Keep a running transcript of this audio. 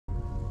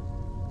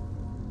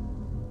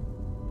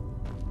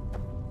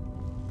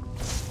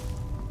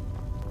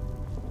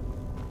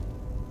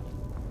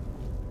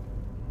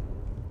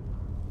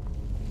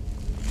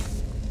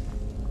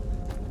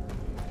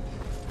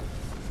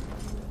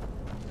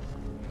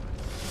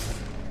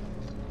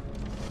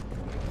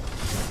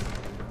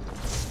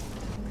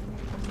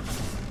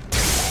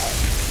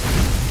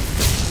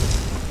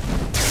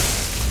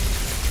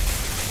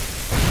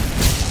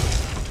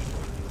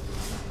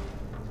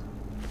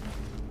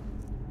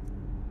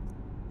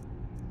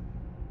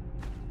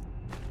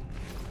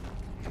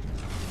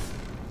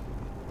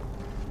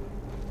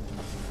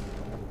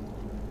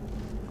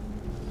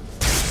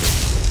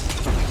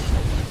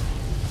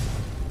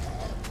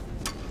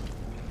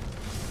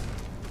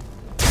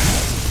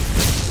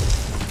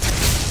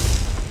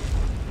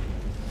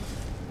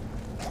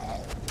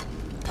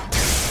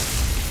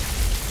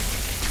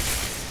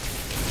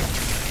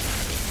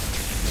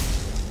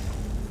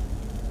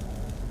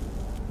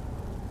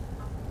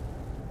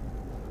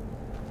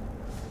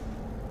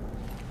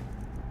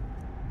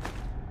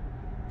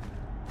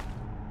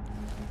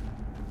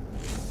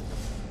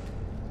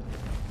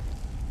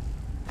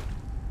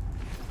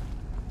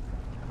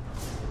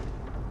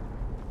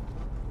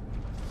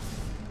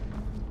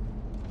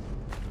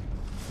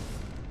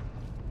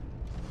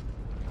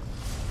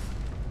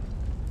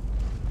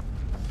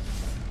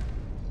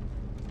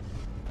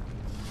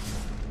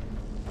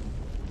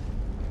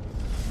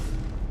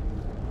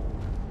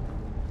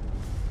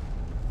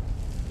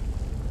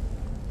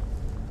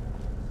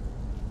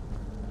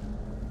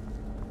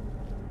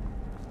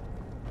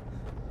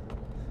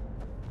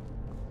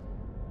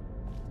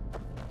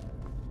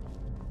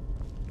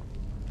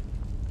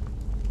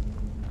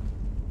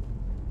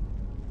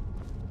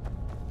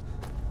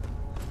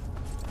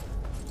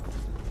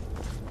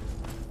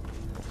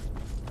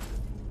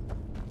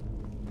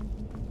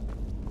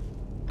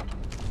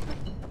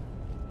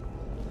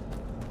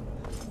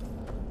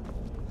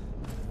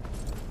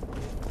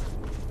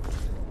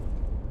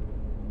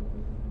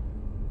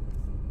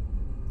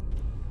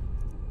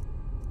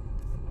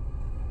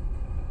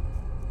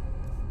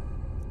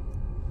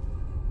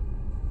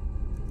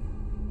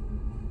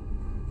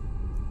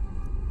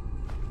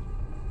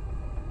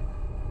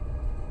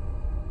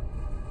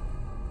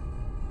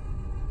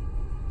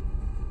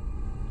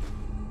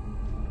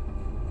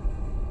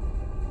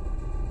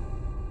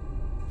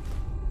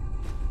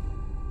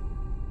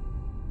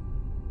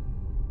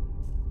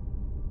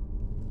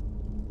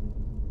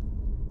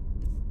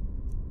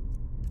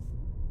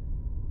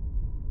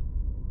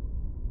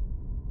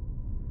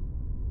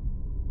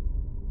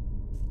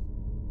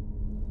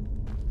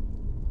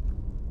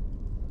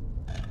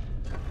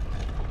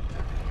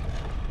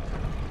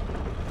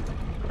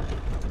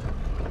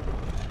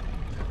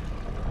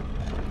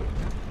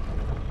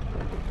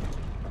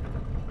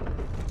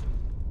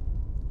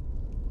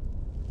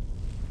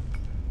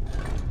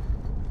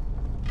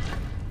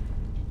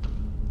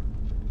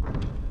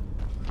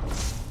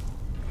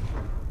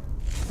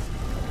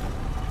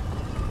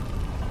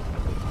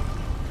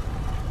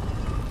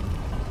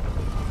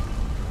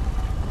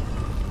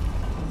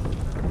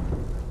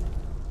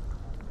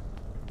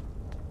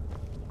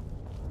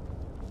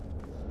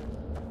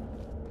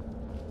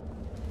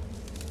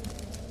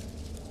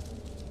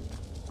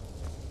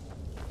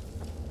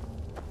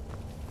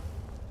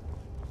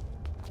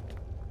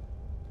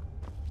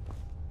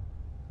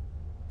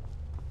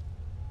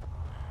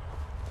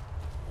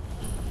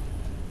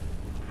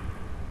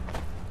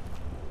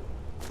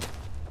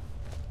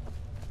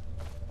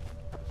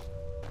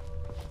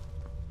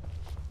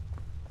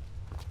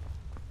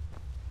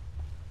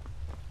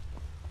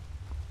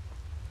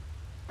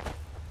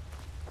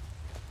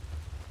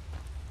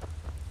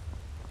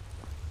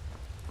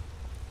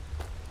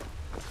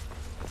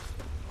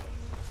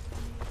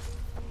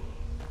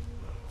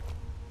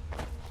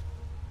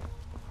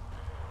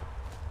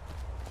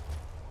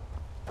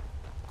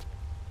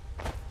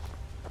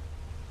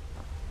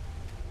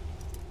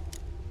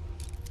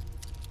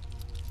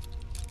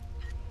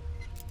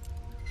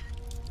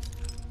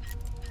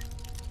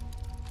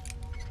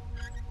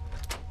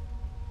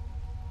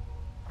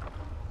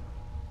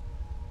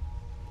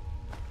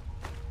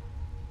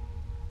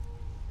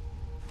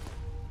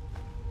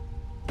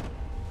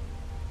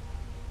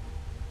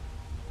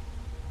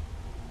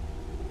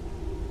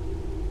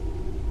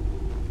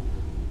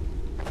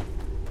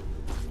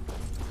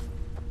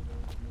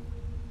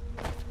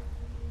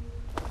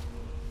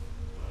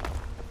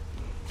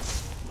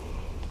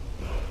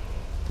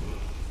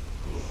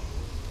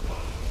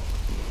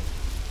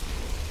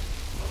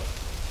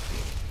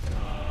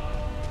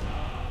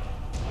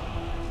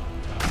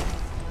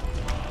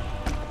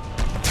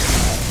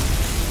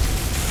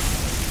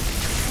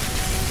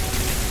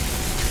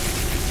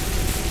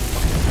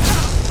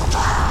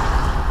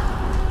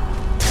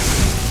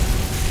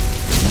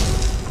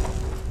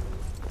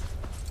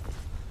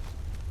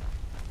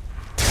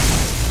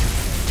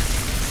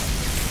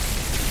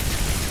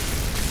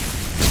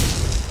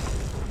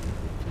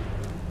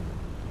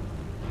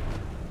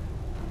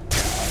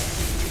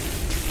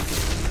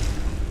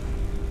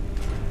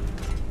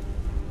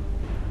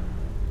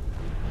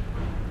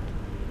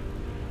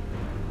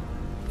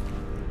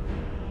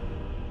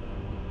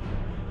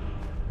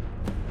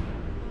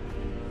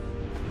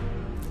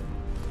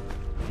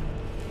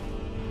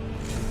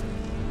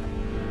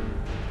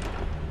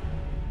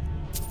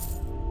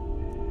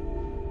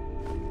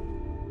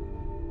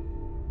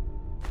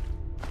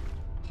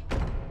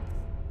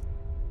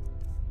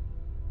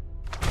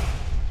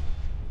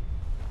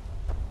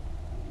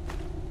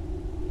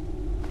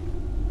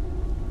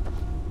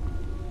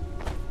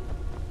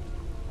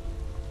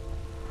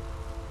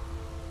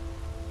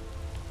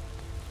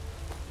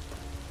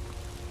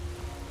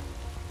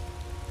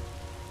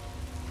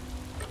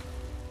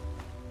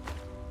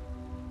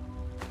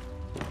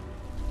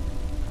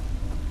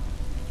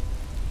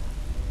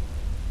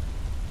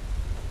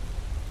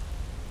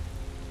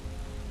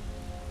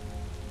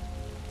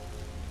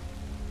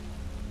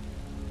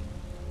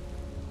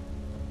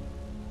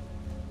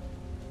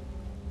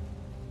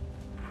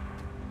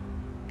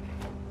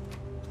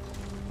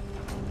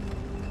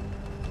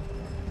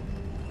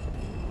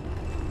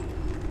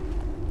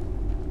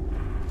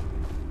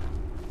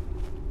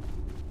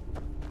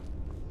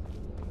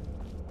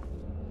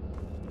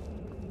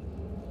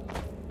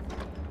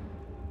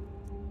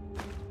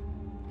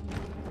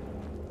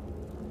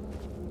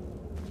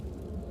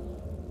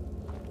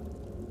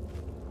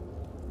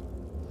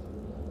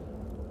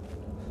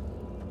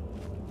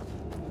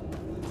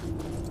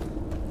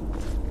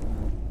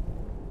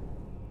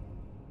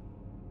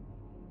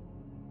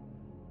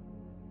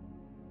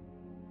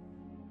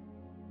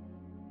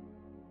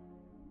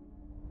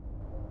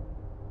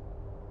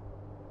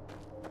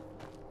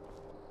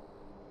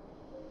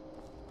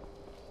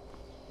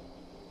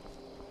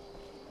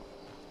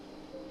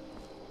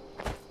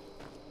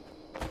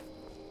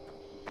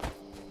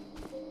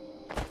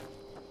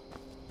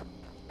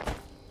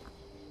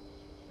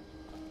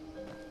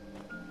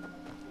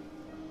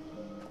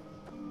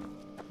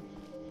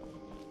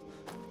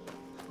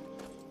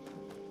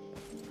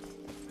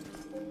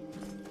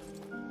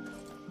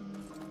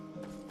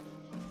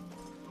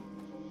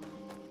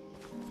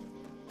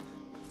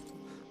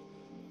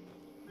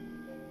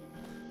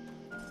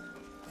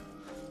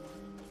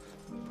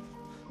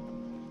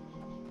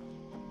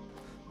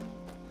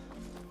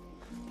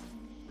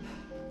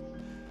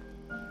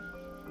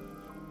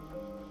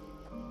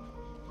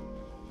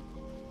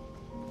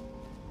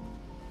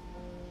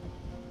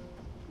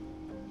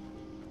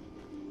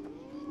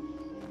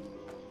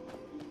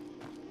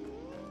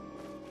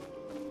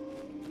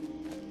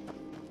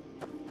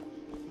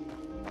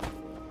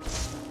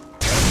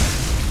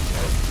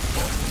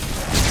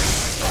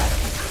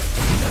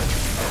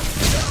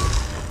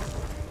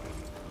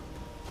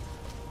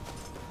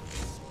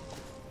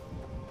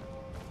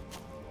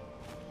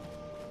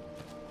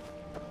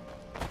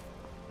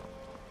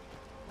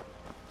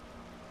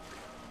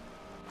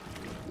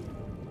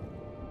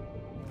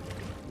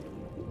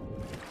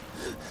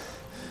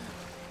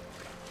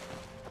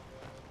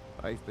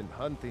I've been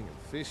hunting and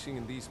fishing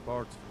in these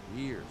parts for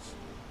years.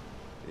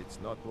 It's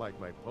not like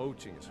my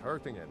poaching is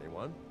hurting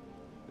anyone.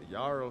 The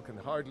Jarl can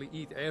hardly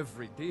eat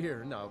every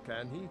deer now,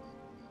 can he?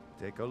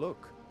 Take a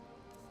look.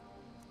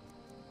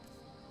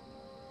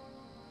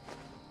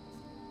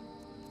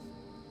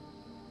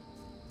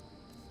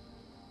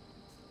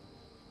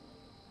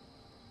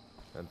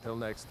 Until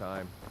next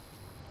time.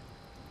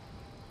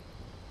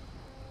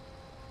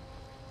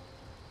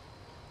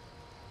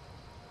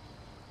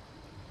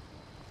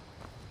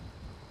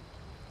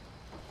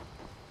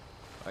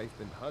 I've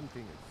been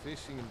hunting and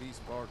fishing in these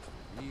parts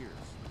for years.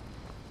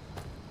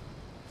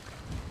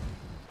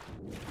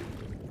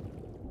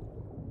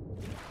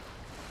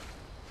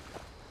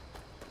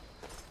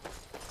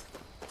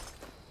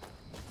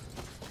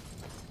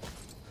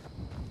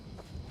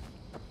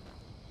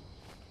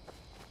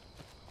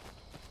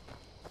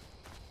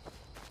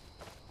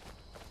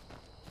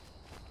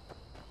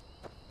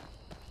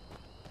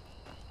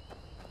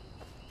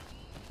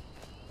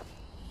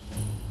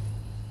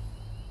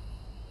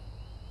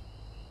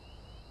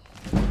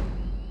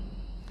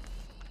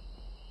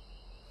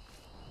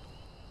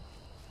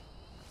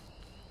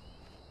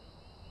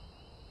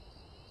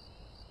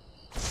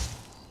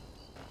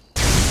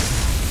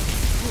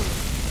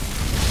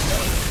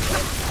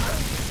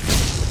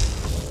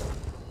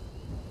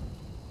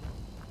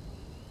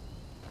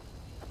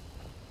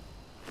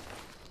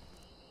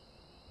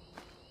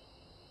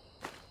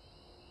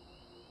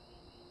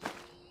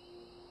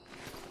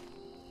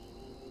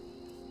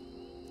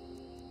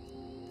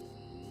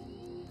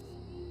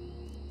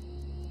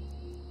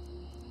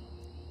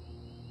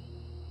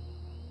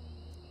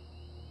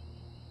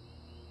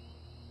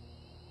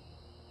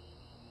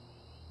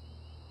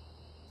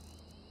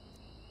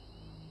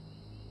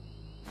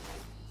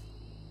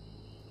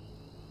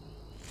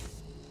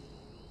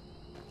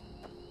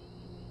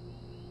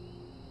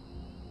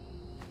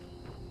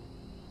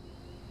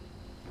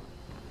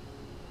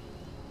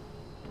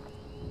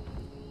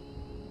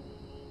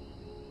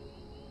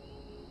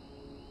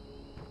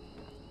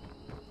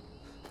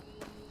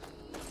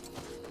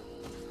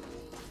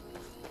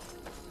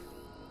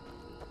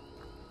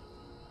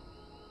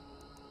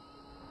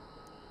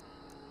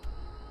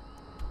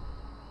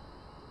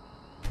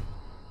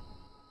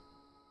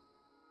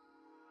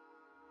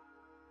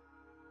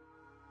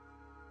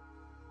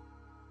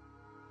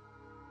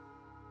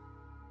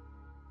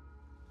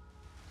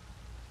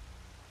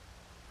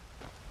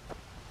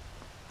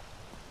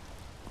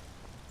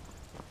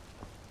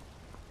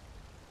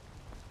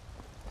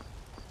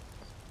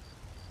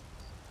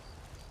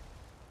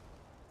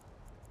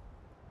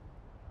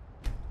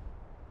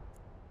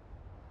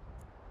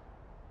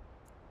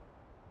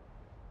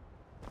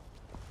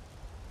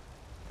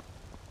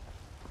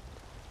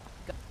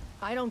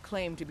 I don't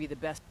claim to be the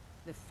best,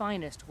 the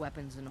finest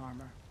weapons and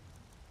armor.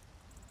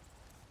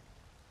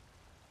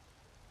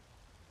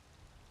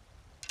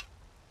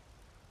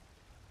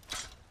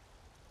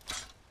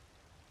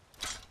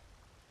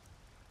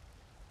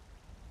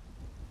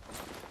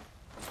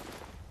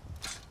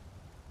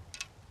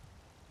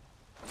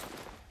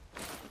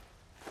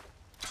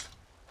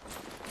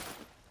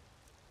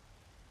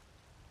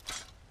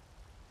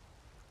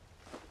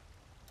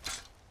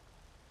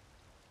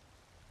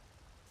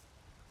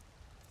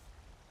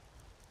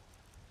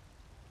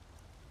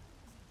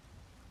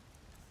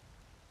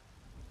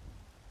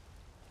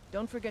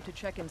 Don't forget to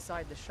check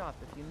inside the shop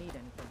if you need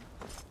anything.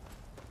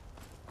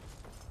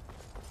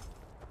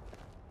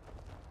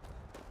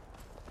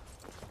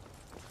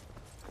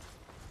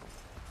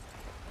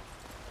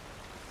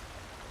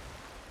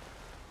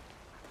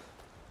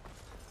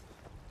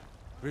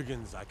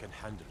 Brigands I can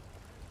handle,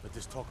 but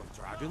this talk of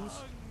dragons?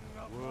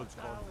 World's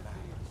gone mad.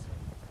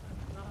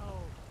 Now,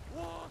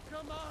 walk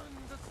among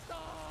the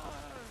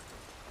stars!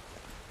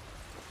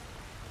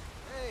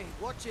 Hey,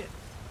 watch it!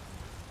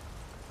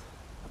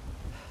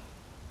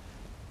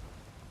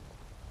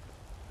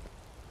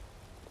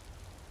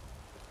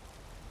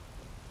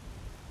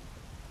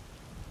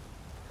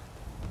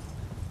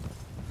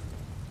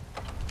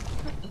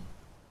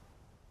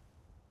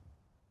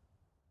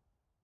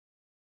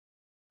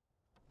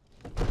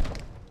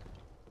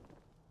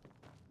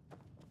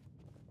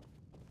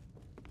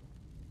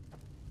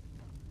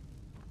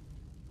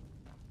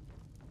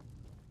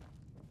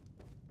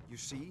 You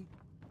see?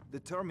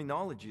 The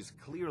terminology is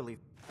clearly...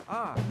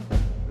 Ah!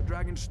 The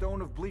dragonstone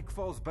of Bleak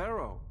Falls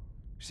Barrow.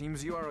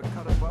 Seems you are a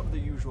cut above the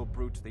usual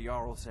brutes the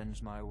Jarl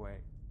sends my way.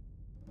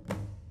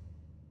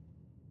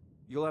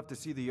 You'll have to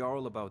see the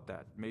Jarl about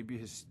that. Maybe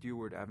his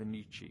steward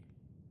Avenici.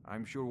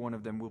 I'm sure one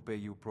of them will pay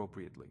you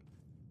appropriately.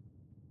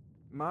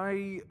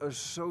 My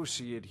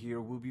associate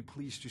here will be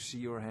pleased to see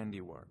your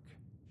handiwork.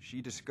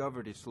 She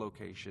discovered its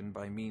location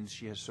by means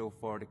she has so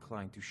far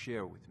declined to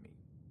share with me.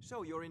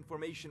 So your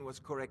information was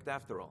correct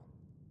after all.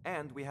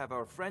 And we have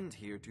our friend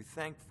here to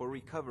thank for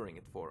recovering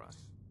it for us.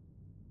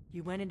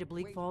 You went into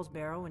Bleak Falls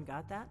Barrow and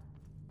got that?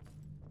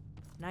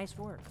 Nice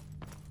work.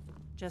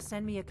 Just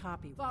send me a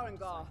copy.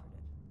 Farengar!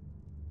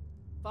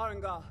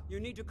 Farengar,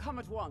 you need to come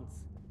at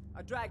once.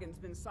 A dragon's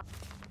been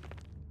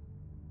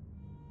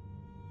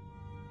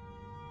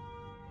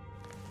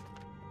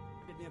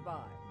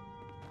nearby.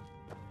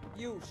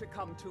 You should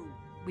come too.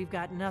 We've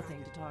got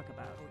nothing to talk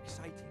about. How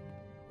exciting.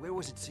 Where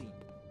was it seen?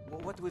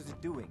 What was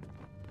it doing?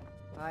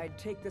 I'd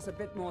take this a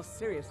bit more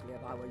seriously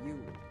if I were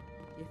you.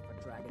 If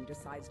a dragon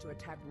decides to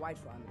attack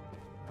Whiterun,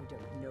 I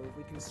don't know if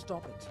we can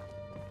stop it.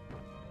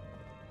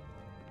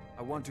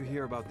 I want to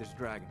hear about this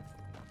dragon.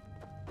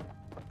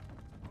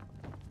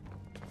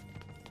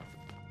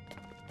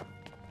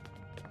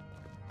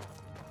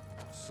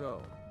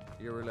 So,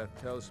 Irileth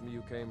tells me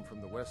you came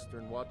from the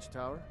Western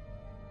Watchtower?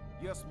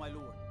 Yes, my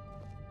lord.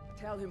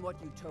 Tell him what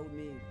you told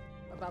me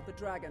about the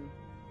dragon.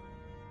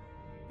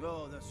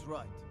 Oh, that's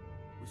right.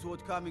 We saw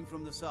it coming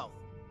from the south.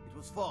 It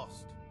was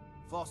fast.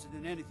 Faster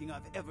than anything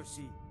I've ever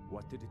seen.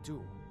 What did it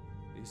do?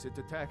 Is it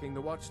attacking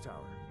the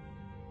Watchtower?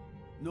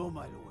 No,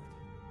 my lord.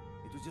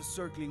 It was just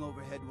circling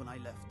overhead when I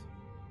left.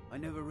 I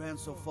never ran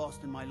so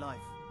fast in my life.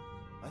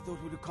 I thought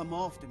it would come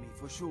after me,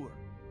 for sure.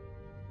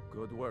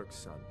 Good work,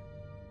 son.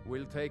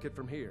 We'll take it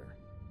from here.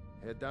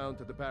 Head down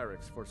to the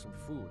barracks for some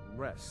food and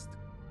rest.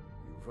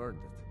 You've earned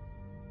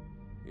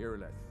it.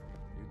 Irileth,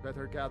 you'd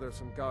better gather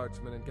some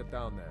guardsmen and get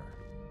down there.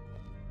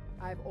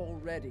 I've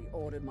already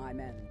ordered my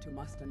men to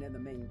muster near the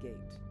main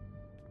gate.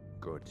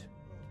 Good.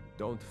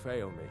 Don't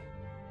fail me.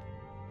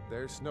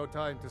 There's no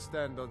time to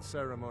stand on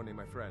ceremony,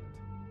 my friend.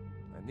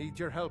 I need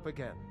your help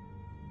again.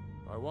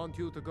 I want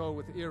you to go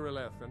with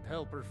Irileth and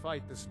help her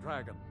fight this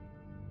dragon.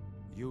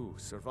 You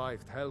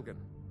survived Helgen,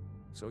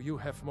 so you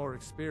have more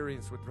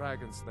experience with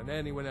dragons than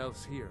anyone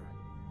else here.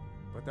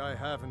 But I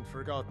haven't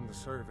forgotten the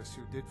service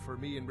you did for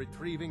me in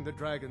retrieving the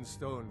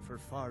dragonstone for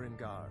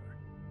Farengar.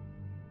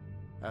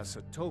 As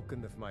a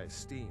token of my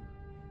esteem,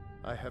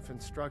 I have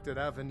instructed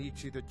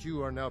Avenici that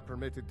you are now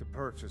permitted to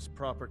purchase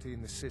property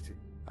in the city.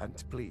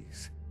 And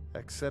please,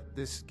 accept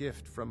this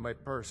gift from my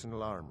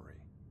personal armory.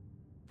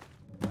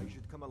 You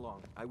should come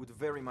along. I would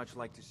very much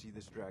like to see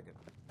this dragon.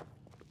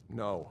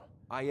 No.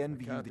 I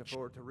envy you Can't the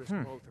afford to risk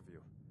both of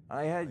you.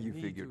 I had you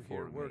need figured you for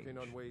here a working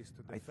mage. on ways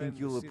to I defend think the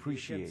you'll city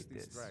appreciate against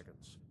these this.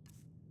 dragons.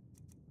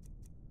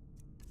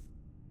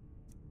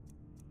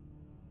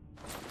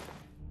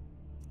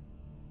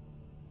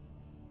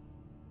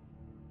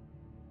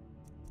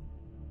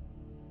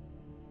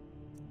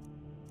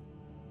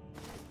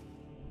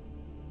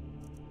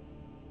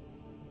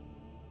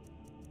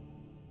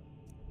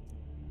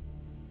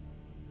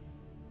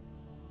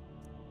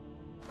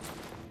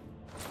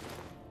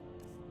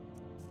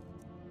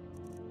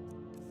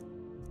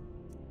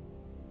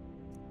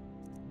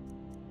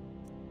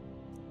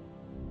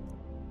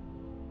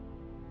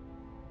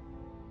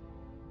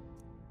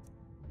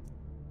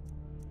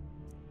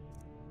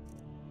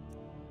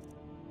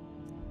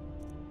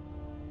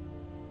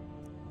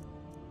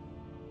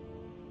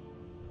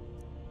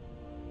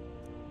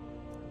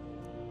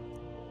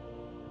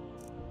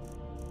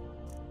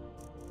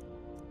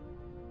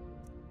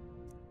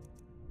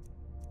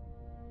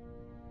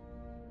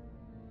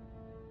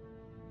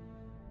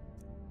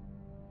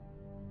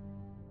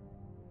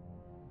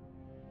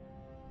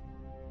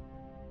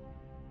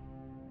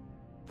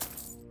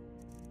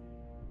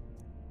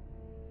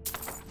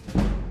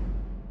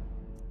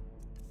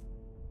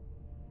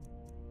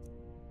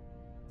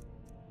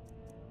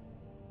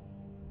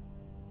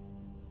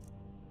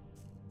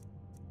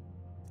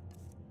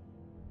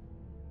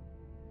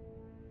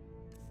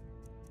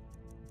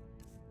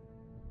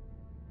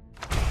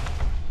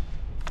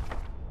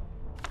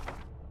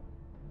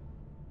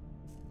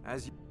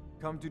 As you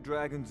come to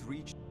Dragon's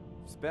Reach,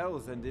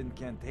 spells and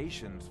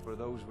incantations for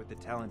those with the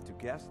talent to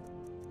cast them.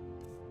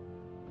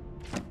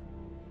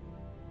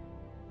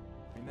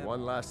 Remember,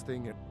 One last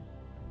thing.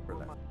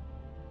 Irileth.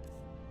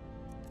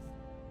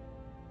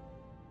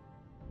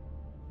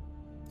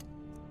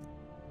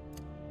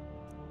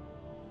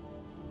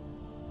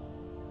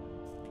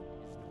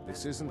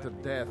 This isn't a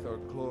death or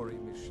glory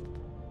mission.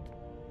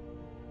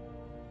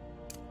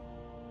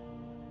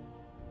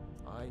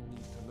 I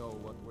need to know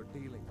what we're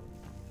dealing with.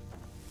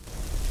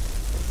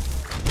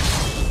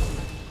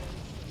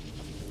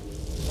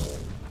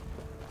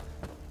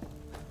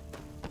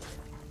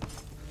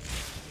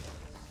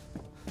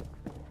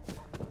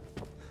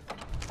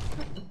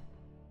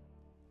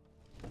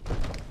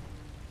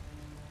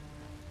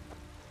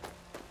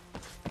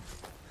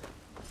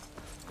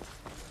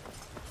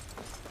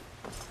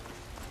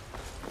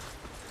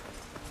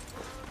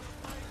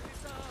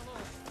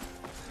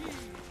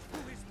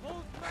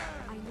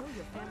 I know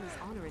your family's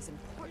honor is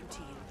important to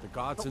you. The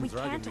gods But in we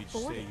can't Dragonreach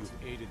afford say it. you've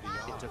aided the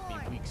Jarl. It took me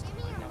weeks to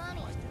clean up my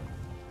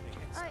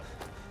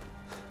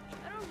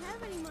I don't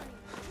have any money.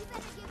 You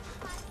better give me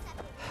 5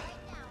 seconds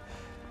right now.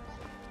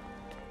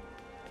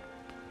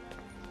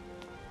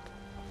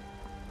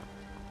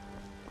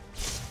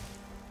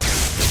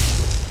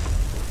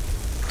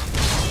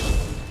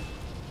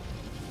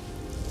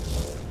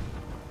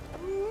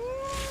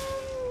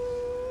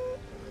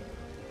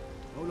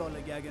 Hold on,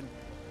 Legagan.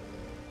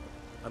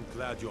 I'm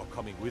glad you're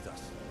coming with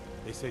us.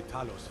 They say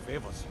Talos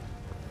favors you.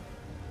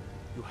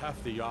 You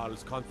have the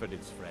Jarl's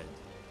confidence, friend.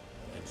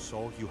 And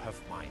so you have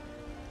mine.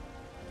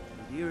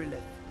 With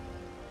Irileth,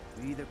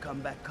 we either come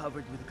back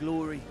covered with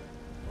glory,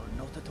 or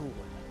not at all.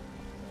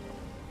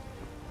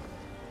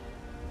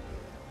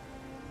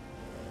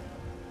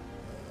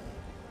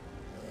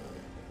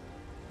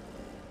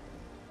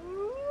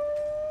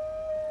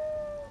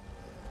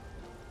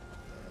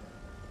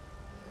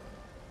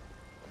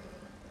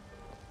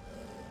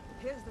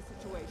 Here's the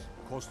situation.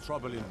 Cause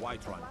trouble in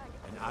Whiterun,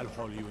 and I'll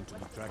haul you into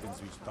the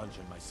Dragon's Reach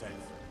dungeon myself.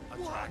 A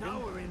dragon?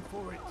 Now we're in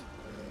for it.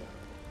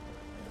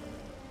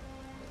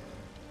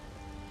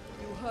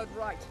 You heard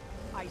right.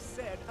 I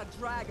said a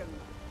dragon.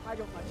 I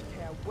don't much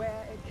care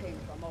where it came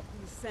from or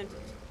who sent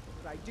it.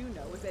 What I do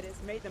know is that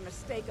it's made the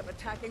mistake of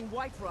attacking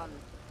Whiterun.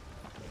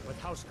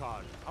 But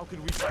Houseguard, how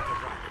can we fight a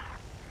dragon?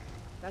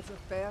 That's a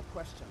fair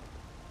question.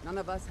 None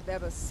of us have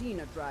ever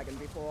seen a dragon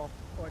before,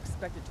 or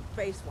expected to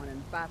face one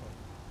in battle.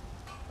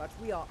 But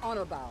we are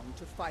honor-bound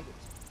to fight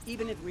it,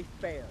 even if we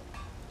fail.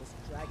 This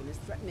dragon is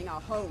threatening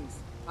our homes,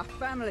 our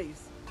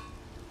families.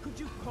 Could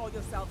you call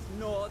yourselves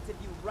Nords if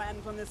you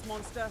ran from this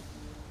monster?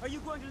 Are you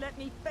going to let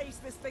me face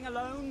this thing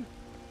alone?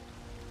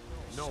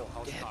 No,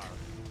 Houseguard.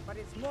 But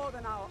it's more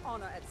than our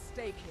honor at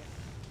stake here.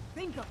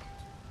 Think of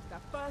it.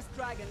 The first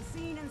dragon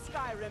seen in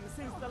Skyrim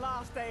since the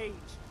last age.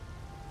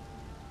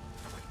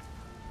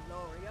 The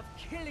glory of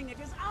killing it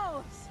is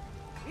ours,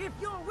 if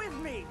you're with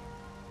me.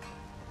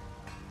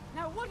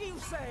 Now what do you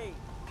say?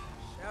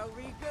 Shall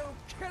we go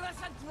kill us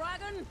a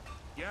dragon?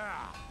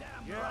 Yeah!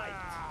 Damn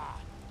right!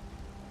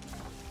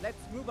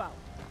 Let's move out.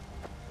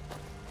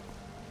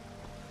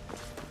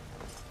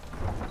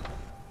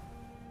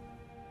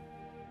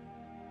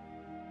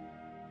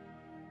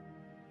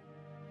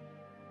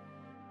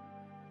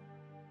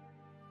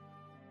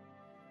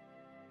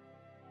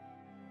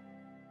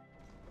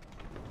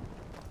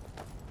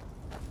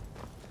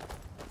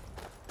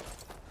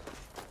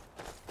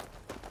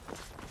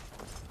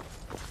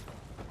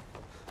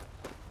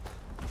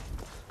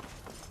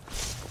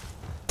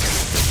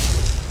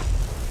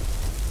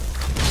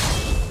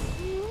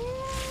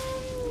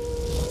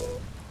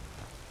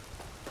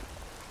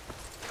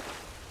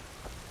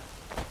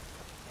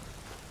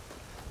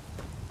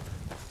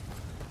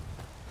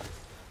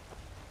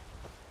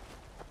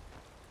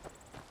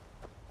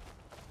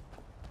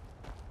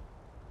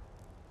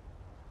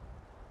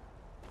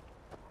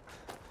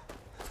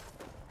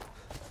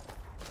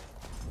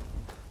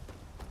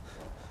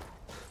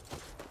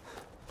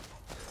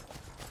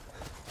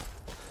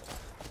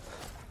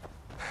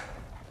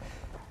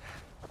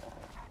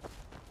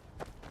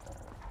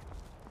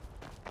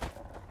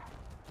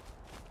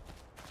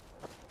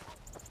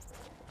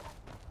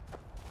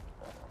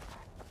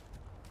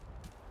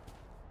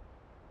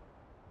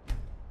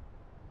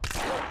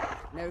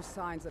 No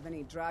signs of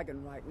any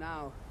dragon right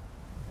now,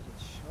 but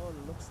it sure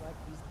looks like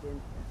he's been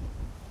here.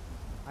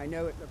 I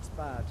know it looks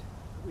bad,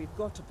 but we've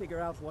got to figure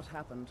out what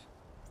happened,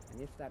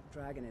 and if that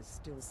dragon is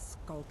still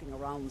skulking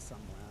around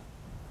somewhere.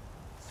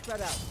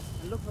 Spread out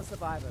and look for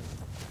survivors.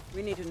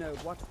 We need to know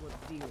what we're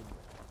dealing with.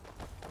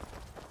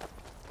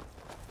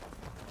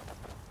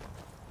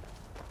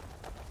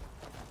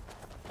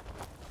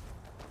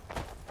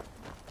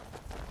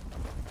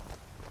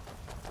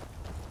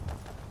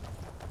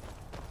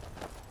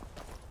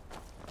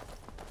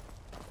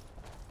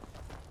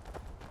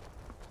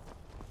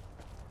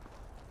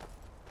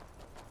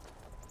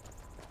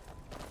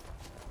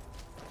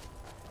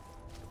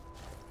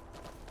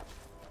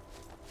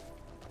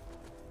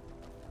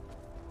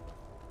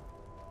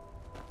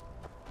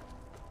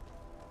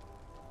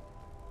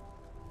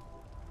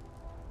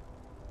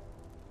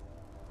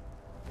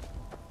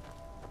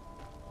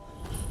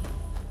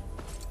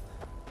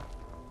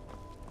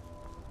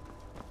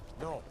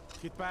 No,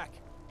 get back.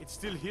 It's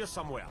still here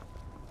somewhere.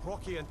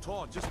 Procky and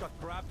Tor just got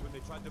grabbed when they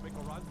tried to make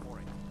a run for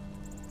it.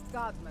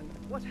 Guardsman,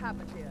 what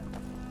happened here?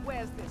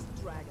 Where's this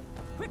dragon?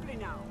 Quickly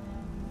now!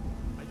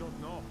 I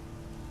don't know.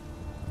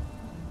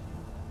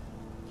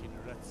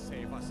 Kinneret,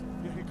 save us.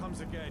 Here he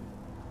comes again.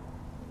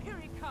 Here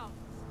he comes!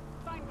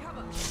 Find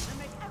cover and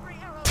make every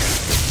arrow...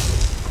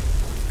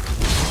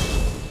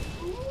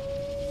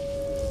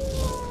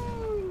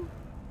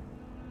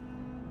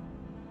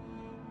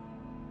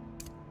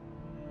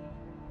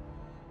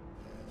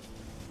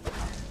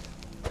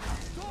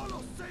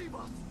 Save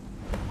us!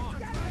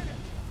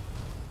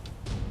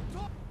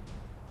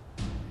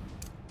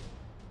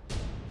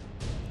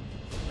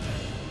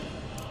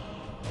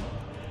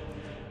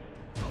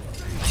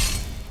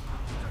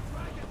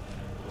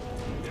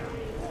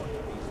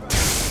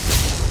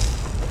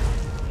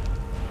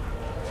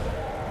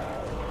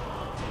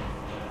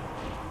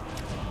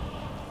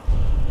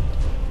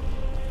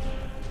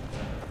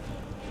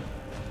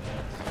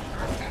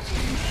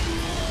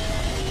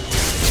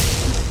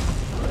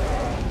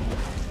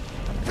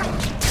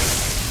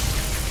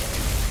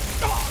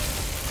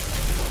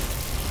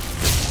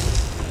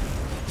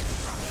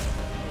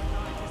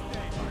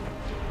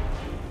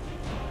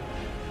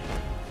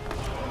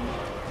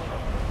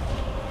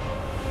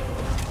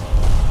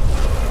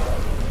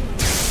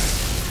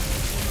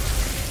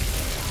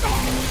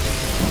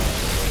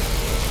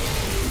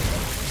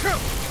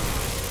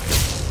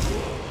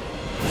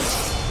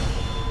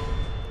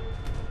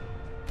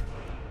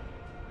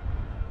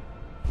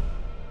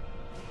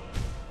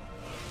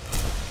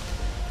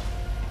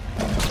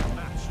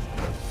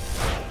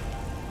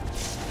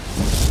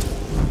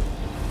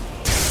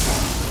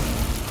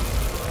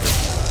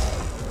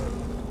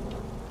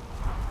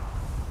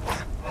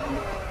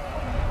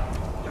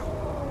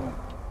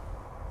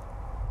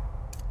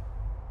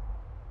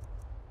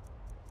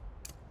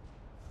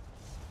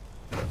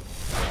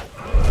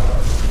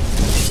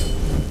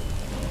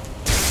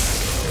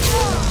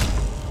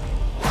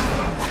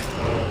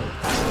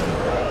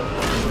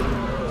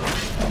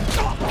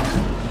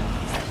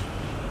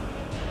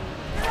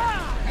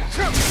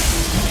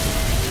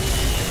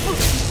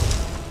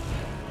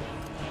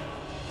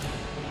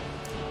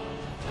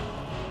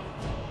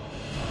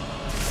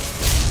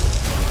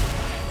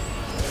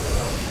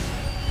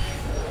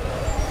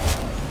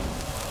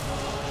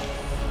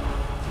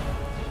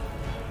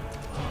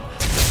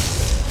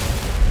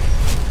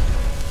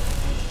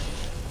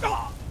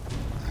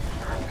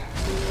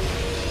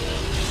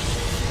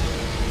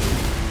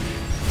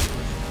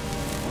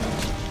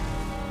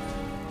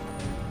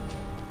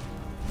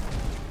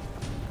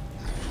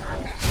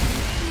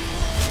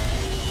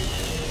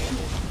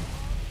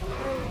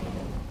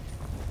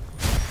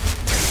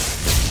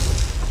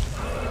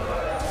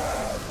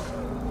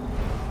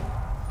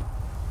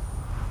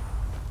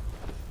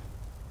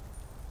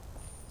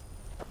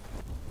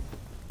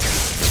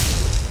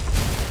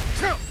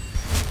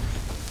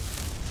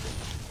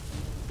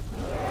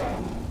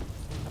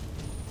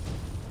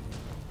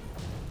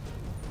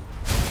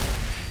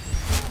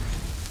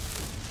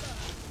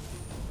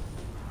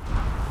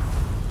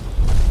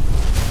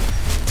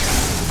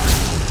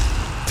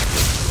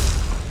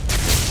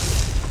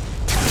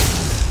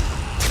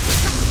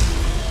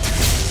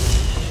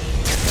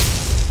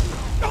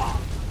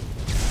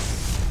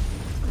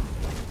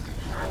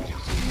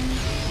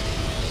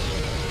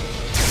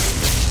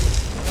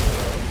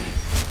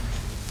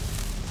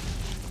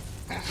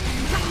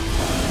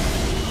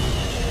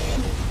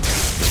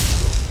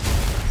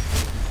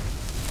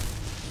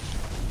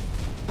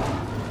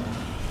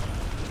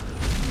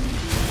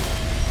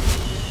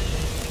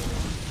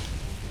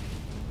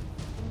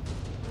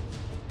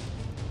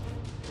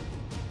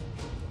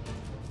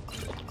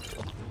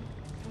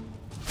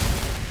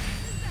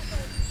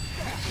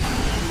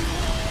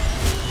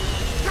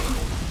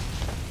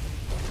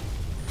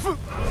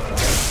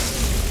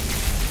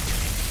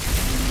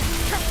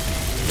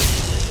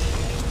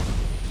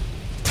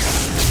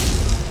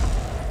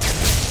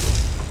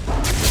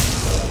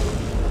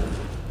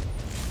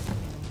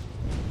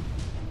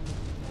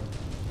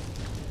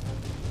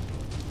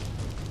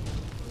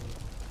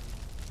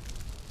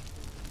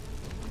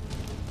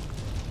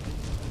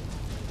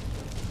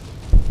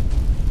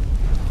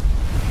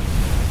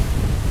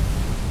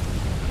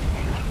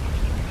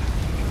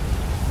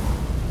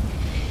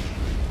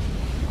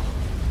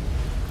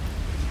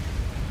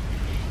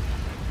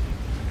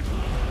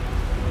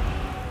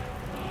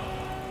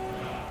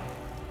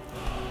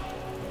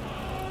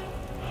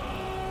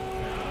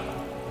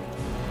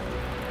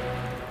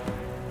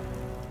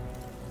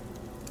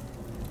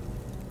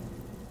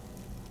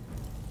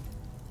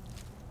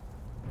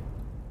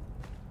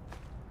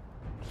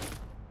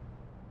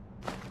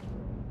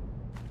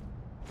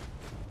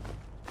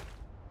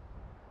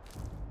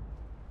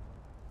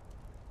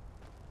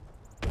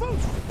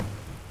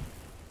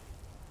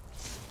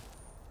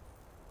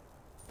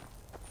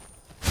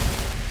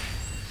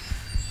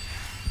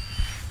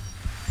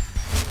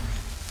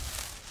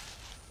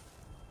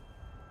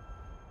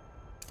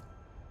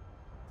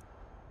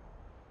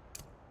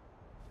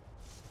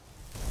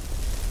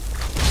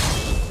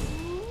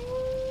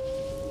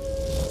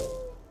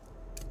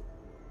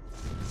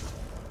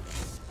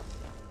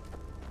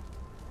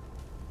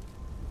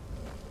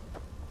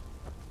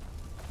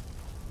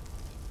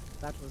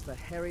 That was the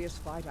hairiest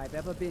fight I've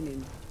ever been in.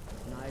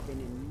 And I've been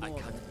in more.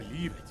 I can't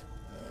believe it.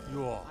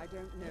 You're I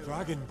don't know.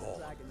 Dragonborn.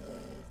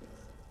 Dragonborn is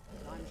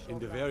this. I'm sure In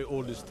the very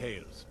oldest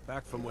tales,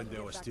 back from when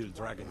there were still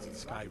dragons in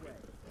Skyrim,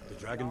 the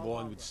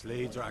Dragonborn would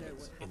slay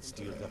dragons and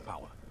steal their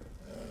power.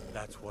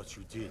 That's what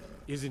you did,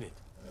 isn't it?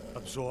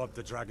 Absorb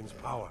the dragon's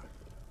power.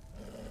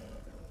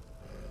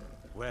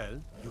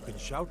 Well, you can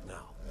shout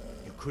now.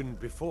 You couldn't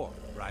before,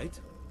 right?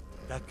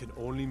 That can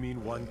only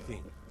mean one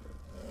thing.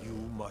 You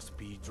must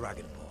be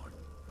Dragonborn.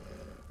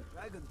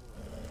 Dragonborn?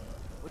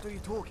 What are you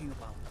talking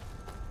about?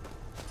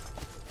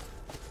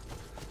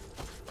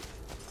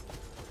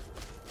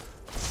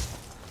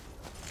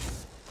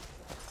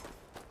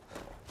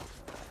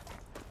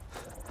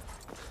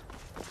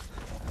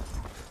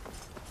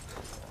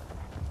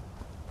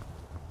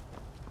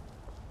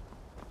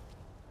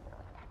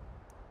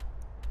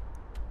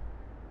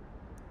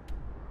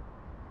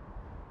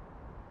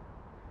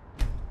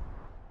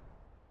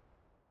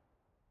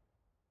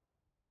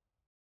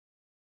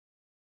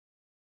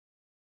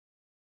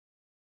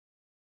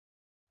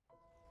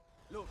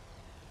 Look,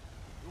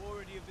 you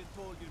already have been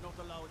told you're not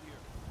allowed here.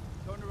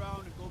 Turn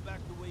around and go back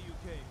the way you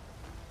came.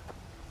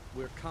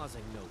 We're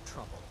causing no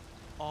trouble.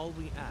 All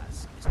we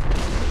ask is to... I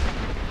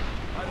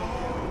don't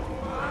care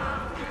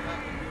what you do.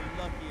 If you're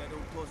lucky I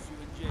don't toss you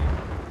in jail.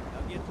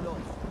 Now get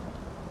lost.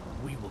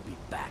 We will be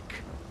back.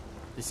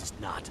 This is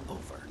not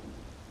over.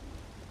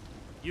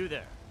 You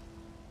there.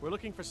 We're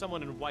looking for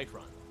someone in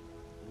Whiterun.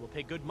 We will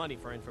pay good money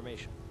for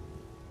information.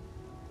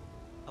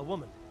 A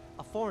woman,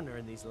 a foreigner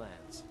in these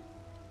lands.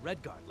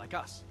 Redguard, like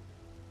us.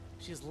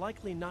 She is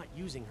likely not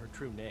using her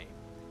true name.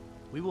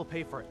 We will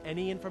pay for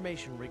any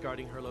information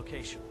regarding her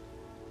location.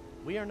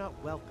 We are not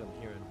welcome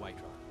here in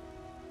Whiterun,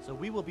 so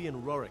we will be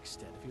in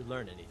Rorikstead if you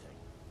learn anything.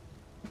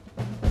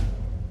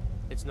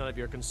 It's none of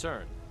your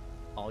concern.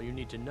 All you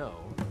need to know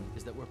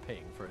is that we're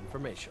paying for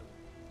information.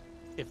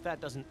 If that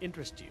doesn't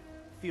interest you,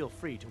 feel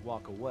free to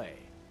walk away.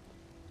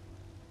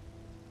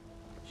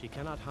 She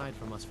cannot hide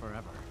from us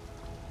forever.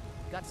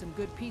 Got some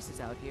good pieces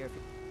out here.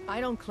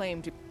 I don't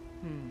claim to...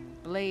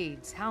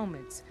 blades,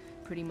 helmets,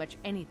 pretty much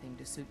anything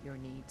to suit your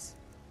needs.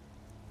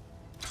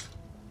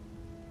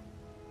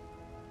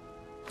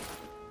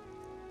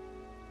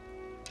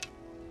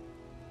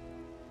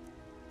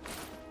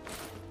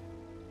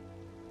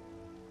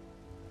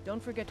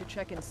 Don't forget to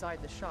check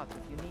inside the shop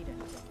if you need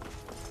anything.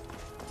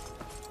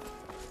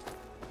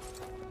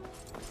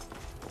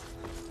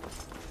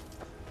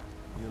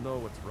 You know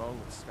what's wrong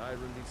with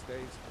Skyrim these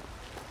days?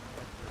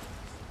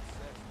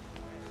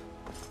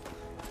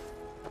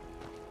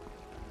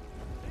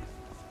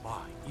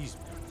 My,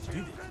 Eastman, you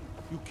did it.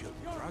 You killed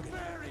the dragon.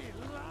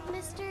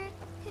 Mister,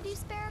 could you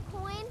spare a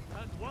coin?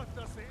 And what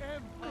does the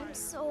Empire... I'm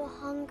so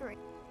hungry.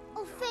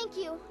 Oh, thank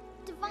you.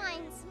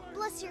 Divines,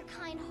 bless your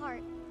kind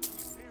heart.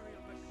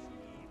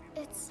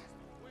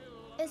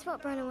 It's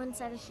what Brennan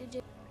said I should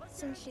do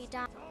since she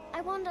died.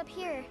 I wound up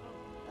here,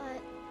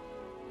 but...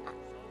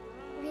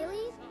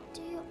 really?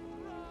 Do you...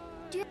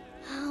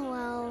 Oh,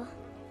 well...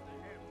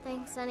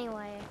 Thanks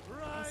anyway,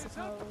 I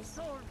suppose.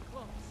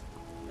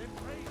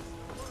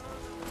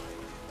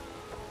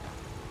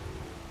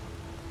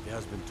 There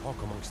has been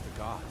talk amongst the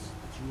gods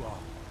that you are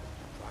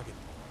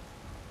Dragonborn.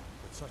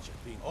 But such a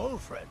thing...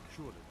 Ulfred,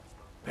 surely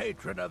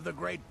patron of the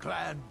great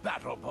clan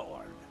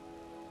Battleborn.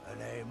 A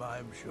name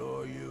I'm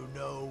sure you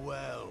know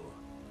well.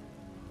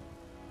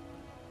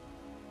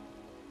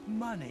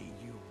 Money,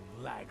 you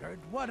laggard.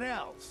 What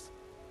else?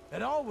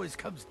 It always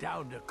comes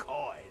down to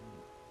coin.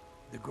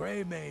 The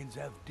Greymanes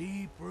have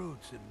deep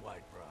roots in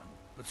Whiterun,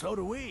 but so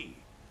do we.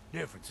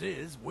 Difference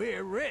is,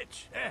 we're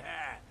rich.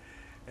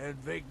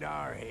 And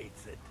Vignar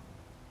hates it.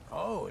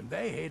 Oh, and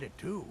they hate it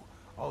too.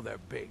 All their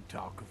big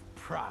talk of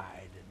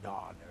pride and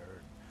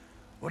honor.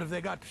 What have they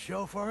got to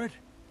show for it?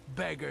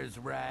 Beggars'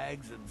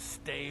 rags and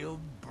stale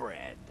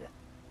bread.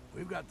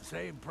 We've got the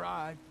same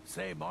pride,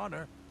 same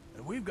honor,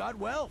 and we've got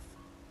wealth.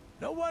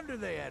 No wonder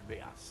they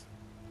envy us.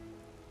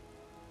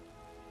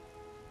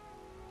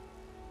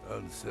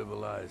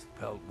 Uncivilized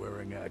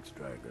pelt-wearing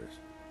axe-draggers.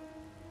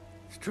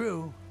 It's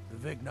true, the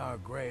Vignar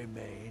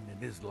Greymane and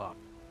his lot,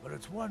 but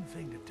it's one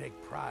thing to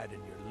take pride in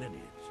your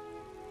lineage,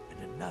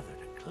 and another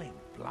to cling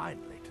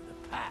blindly to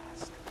the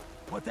past.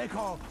 What they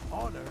call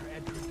honor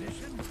and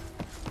tradition?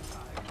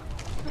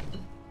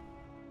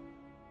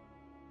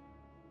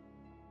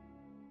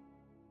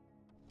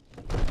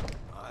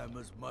 I'm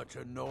as much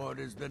a Nord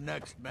as the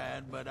next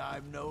man, but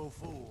I'm no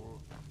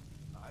fool.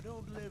 I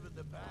don't live in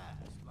the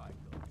past like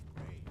those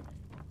graves.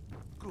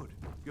 Good.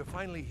 You're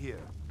finally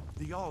here.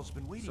 The Jarl's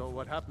been waiting. So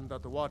what happened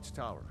at the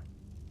watchtower?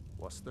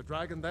 Was the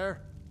dragon there?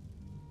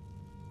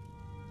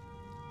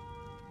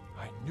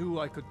 I knew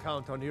I could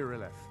count on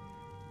Irileth,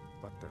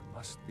 but there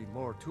must be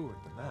more to it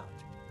than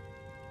that.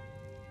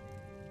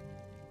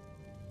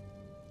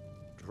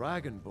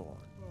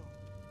 Dragonborn.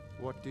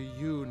 What do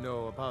you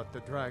know about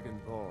the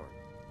Dragonborn?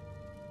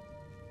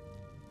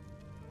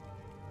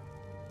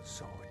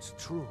 So it's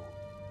true.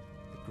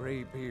 The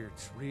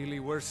Greybeards really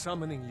were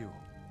summoning you.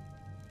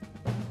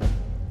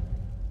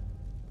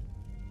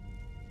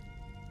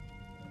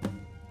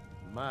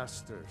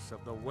 masters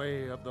of the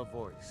way of the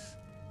voice.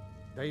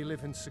 They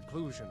live in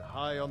seclusion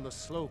high on the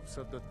slopes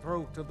of the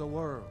throat of the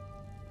world.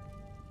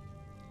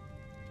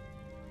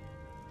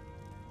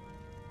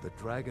 The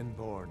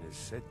Dragonborn is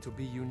said to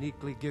be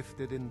uniquely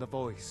gifted in the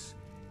voice,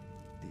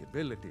 the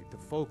ability to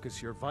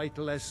focus your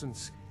vital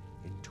essence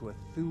into a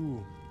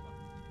thum,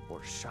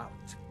 or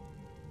shout.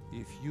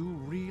 If you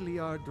really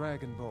are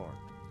Dragonborn,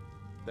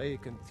 they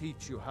can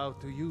teach you how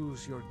to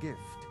use your gift.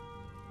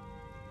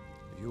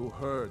 You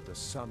heard the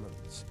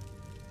summons.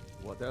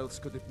 What else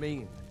could it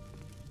mean?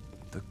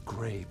 The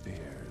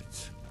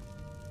Greybeards.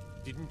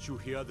 Didn't you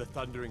hear the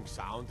thundering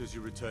sound as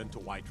you returned to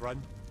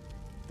Whiterun?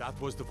 That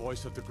was the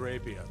voice of the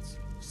Greybeards,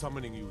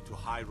 summoning you to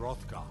High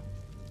Hrothgar.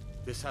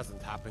 This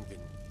hasn't happened in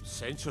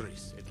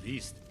centuries, at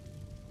least.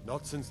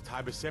 Not since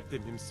Tiber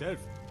Septim himself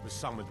was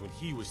summoned when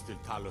he was still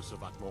Talos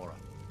of Atmora.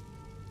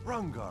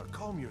 Rungar,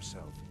 calm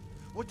yourself.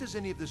 What does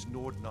any of this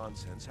Nord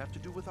nonsense have to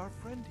do with our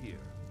friend here?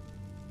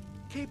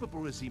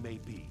 Capable as he may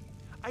be,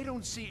 I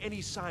don't see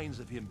any signs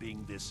of him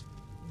being this,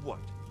 what,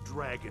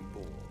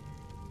 Dragonborn?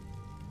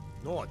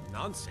 Nord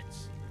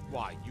nonsense?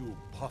 Why, you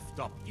puffed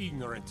up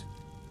ignorant.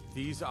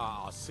 These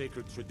are our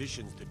sacred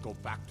traditions that go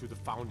back to the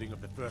founding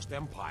of the First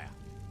Empire.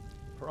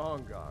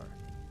 Hrongar,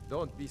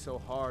 don't be so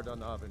hard on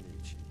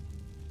Avenici.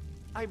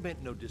 I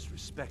meant no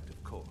disrespect,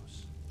 of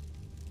course.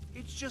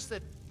 It's just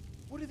that,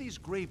 what do these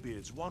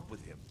Greybeards want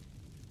with him?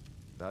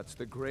 That's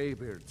the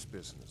Greybeards'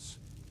 business,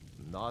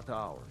 not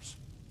ours.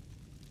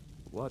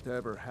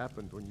 Whatever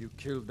happened when you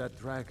killed that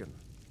dragon,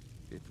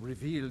 it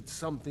revealed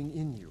something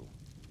in you,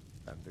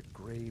 and the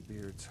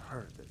Greybeards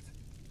heard it.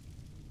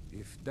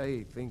 If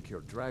they think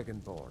you're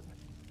Dragonborn,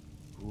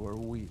 who are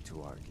we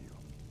to argue?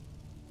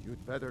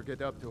 You'd better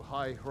get up to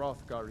High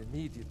Hrothgar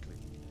immediately.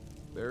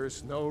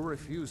 There's no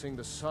refusing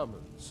the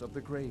summons of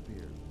the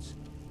Greybeards.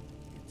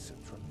 It's a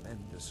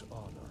tremendous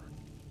honor.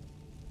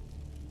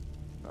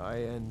 I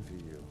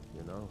envy you,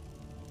 you know,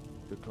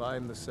 to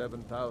climb the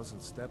 7,000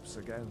 steps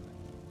again.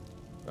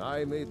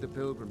 I made the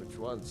pilgrimage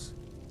once.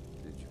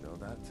 Did you know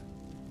that?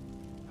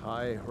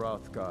 High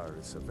Hrothgar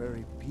is a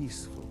very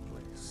peaceful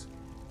place.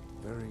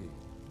 Very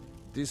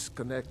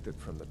disconnected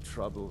from the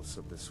troubles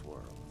of this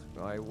world.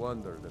 I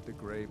wonder that the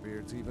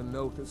Greybeards even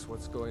notice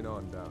what's going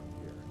on down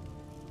here.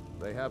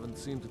 They haven't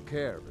seemed to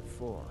care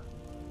before.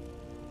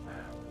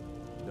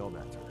 No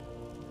matter.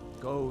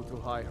 Go to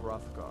High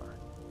Hrothgar.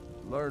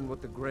 Learn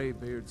what the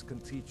Greybeards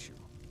can teach you.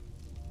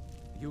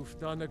 You've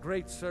done a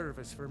great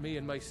service for me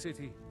and my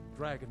city,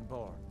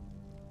 Dragonborn.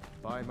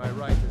 By my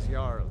right as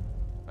Jarl,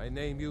 I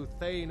name you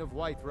Thane of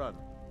Whiterun.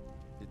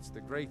 It's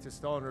the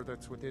greatest honor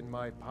that's within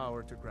my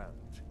power to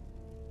grant.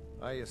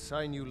 I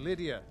assign you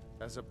Lydia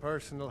as a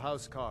personal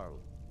housecarl,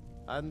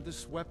 and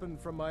this weapon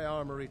from my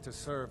armory to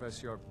serve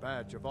as your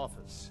badge of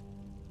office.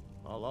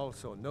 I'll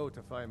also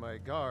notify my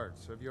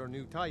guards of your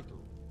new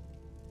title.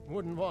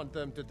 Wouldn't want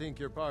them to think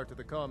you're part of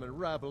the common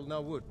rabble,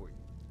 now would we?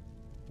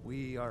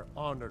 We are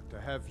honored to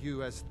have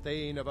you as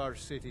Thane of our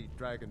city,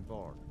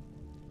 Dragonborn.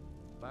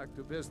 Back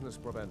to business,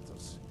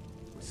 Proventus.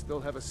 We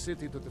still have a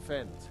city to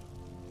defend.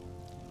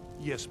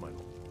 Yes, my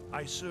lord.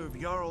 I serve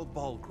Jarl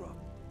Balgrup.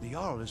 The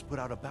Jarl has put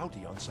out a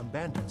bounty on some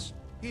bandits.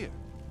 Here,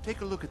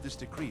 take a look at this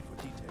decree for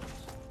details.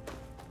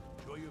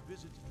 Enjoy your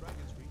visit to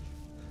Dragon's Reach.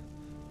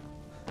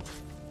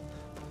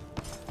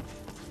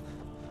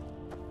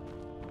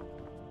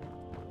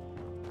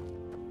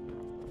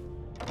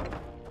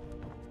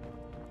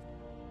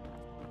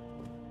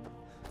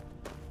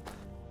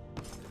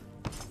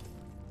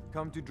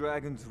 Come to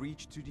Dragon's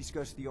Reach to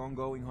discuss the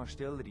ongoing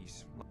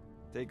hostilities.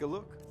 Take a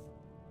look.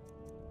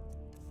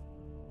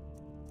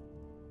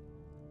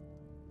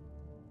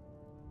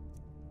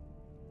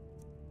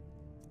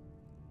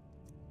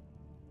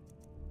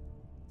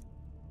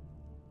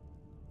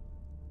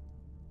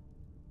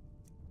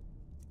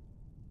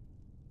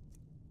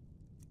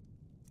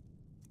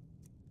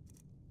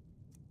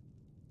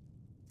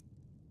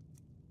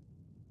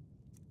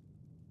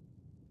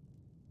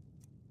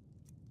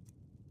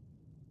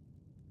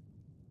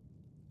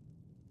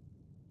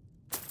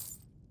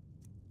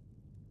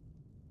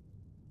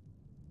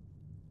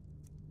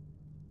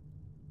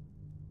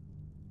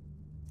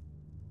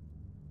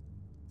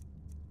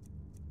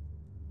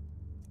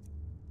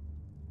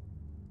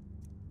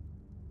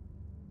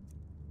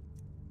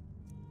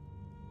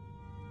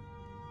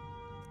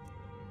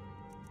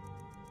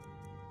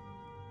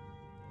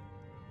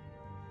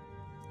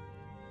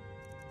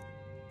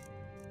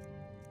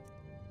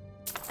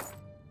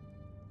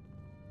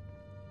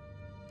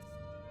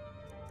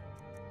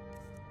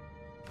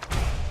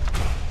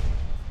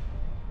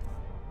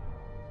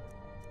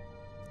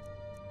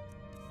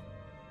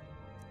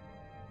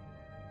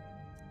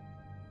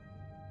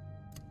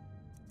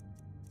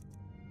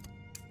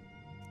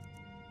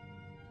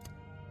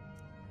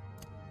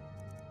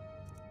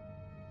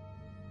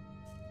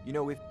 You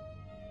know, if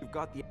you've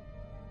got the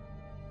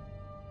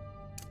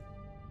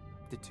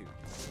aptitude,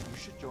 you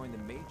should join the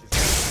Mages.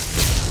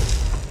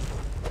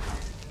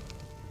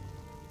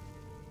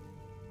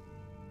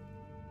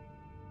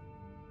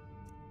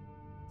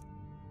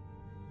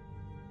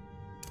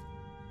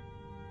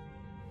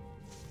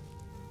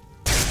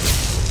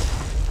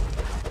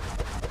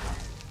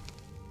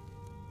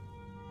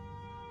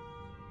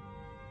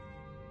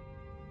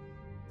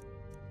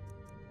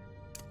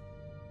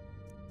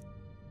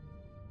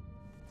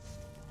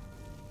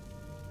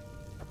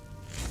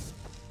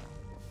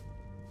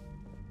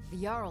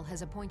 Jarl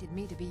has appointed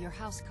me to be your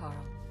housecarl.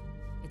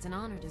 It's an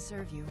honor to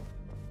serve you.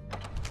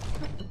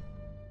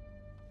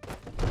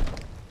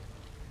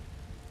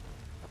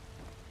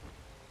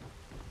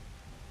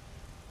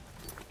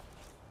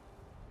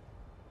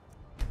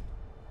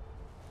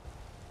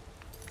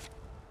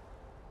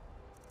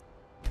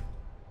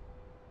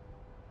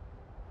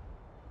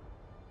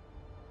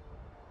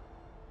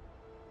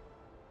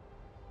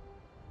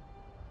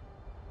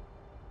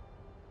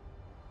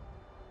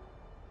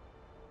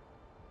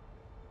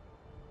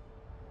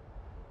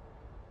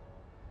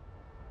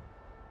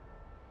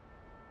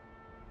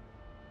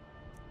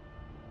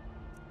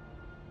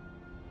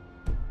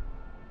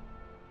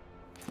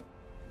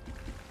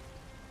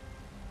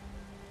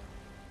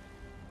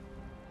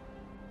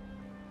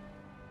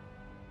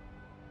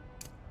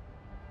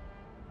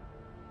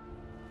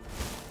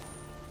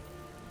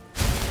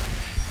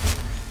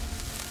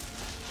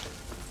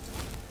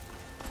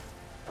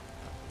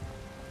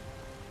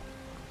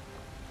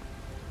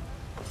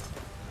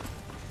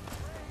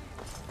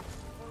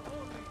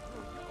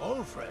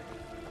 Ulfred,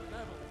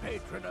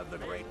 patron of the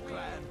great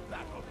clan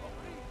Battle.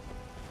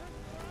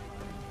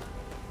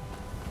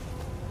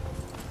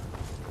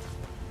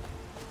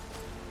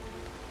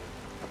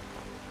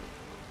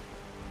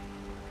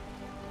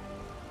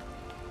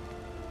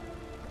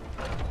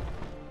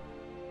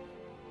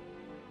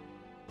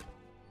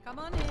 Come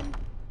on in.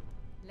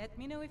 Let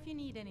me know if you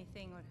need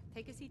anything, or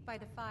take a seat by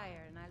the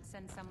fire and I'll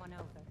send someone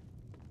over.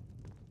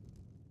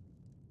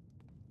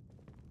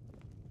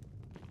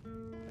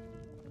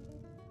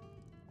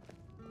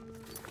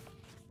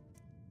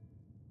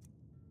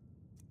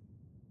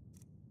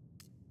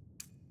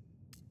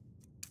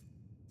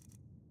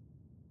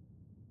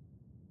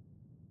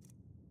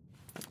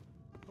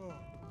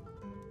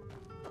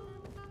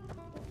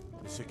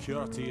 The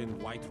security in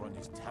Whiterun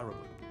is terrible.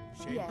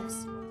 Shame.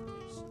 Yes.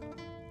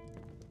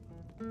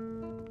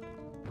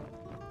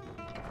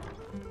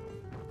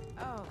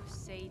 Oh,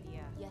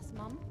 Sadia. Yes,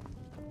 Mom?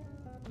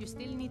 You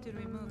still need to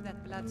remove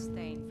that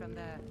bloodstain from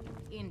the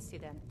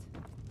incident.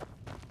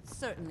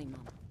 Certainly,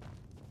 Mom.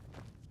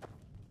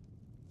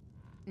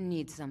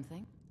 Need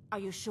something? Are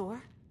you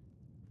sure?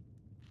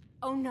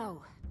 Oh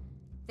no.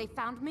 They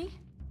found me?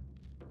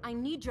 I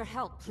need your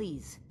help,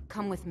 please.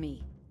 Come with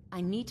me.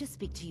 I need to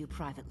speak to you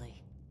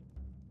privately.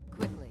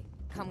 Quickly,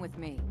 come with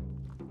me.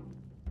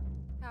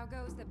 How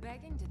goes the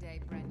begging today,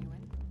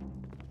 Brenuin?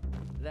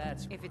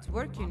 If it's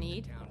work you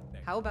need,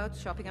 how about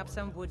chopping up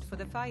some wood for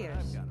the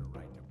fires?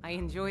 I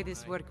enjoy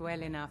this work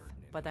well enough,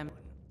 but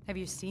Have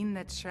you seen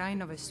that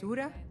shrine of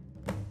Asura?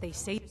 They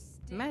say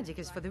magic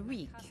is for the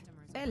weak.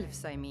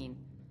 Elves, I mean.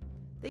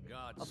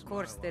 Of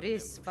course, there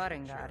is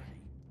Farengar.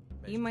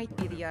 He might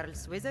be the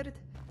Jarl's wizard,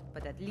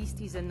 but at least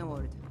he's a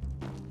Nord.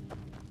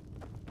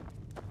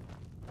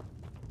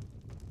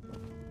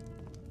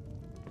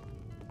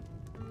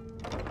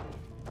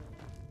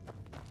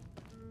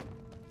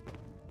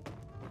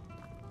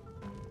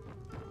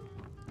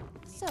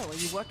 So, are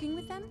you working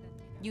with them?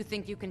 You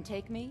think you can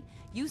take me?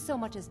 You so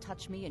much as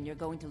touch me and you're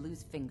going to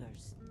lose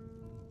fingers.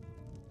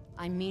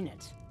 I mean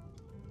it.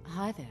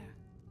 Hi there.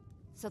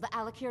 So the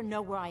Alakir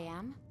know where I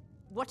am?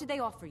 What did they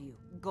offer you?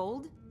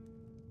 Gold?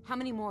 How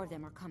many more of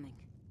them are coming?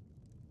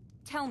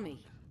 Tell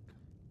me.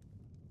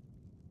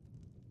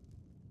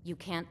 You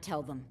can't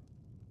tell them.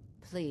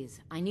 Please,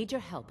 I need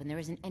your help and there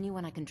isn't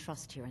anyone I can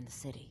trust here in the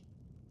city.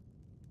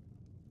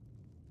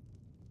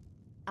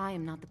 I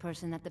am not the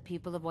person that the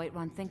people of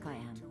Whiterun think I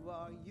am.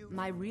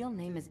 My real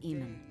name is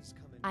Eamon.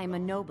 I am a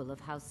noble of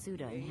House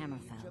Suda in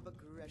Hammerfell.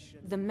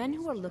 The men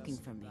who are looking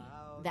for me,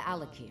 the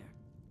Alakir,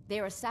 they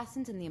are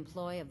assassins in the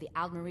employ of the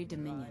Aldmeri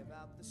Dominion.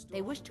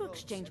 They wish to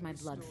exchange my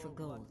blood for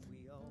gold.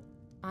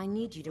 I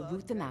need you to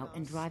root them out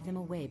and drive them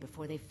away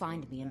before they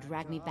find me and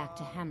drag me back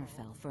to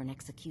Hammerfell for an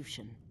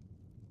execution.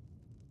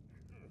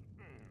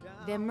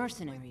 They're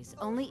mercenaries,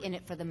 only in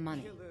it for the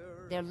money.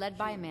 They're led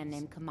by a man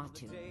named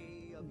Kamatu.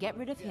 Get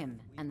rid of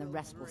him, and the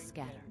rest will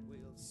scatter.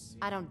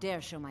 I don't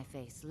dare show my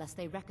face, lest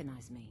they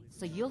recognize me,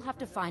 so you'll have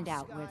to find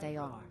out where they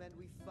are.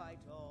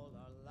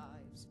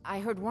 I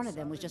heard one of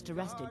them was just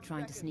arrested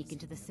trying to sneak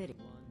into the city.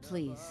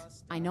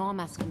 Please, I know I'm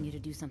asking you to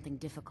do something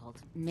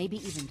difficult, maybe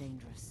even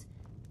dangerous.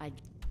 I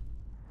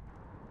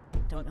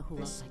don't know who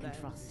else I can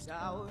trust.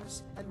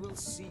 Ours, and we'll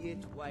see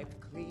it wiped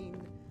clean.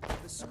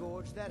 The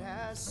scourge that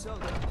has so.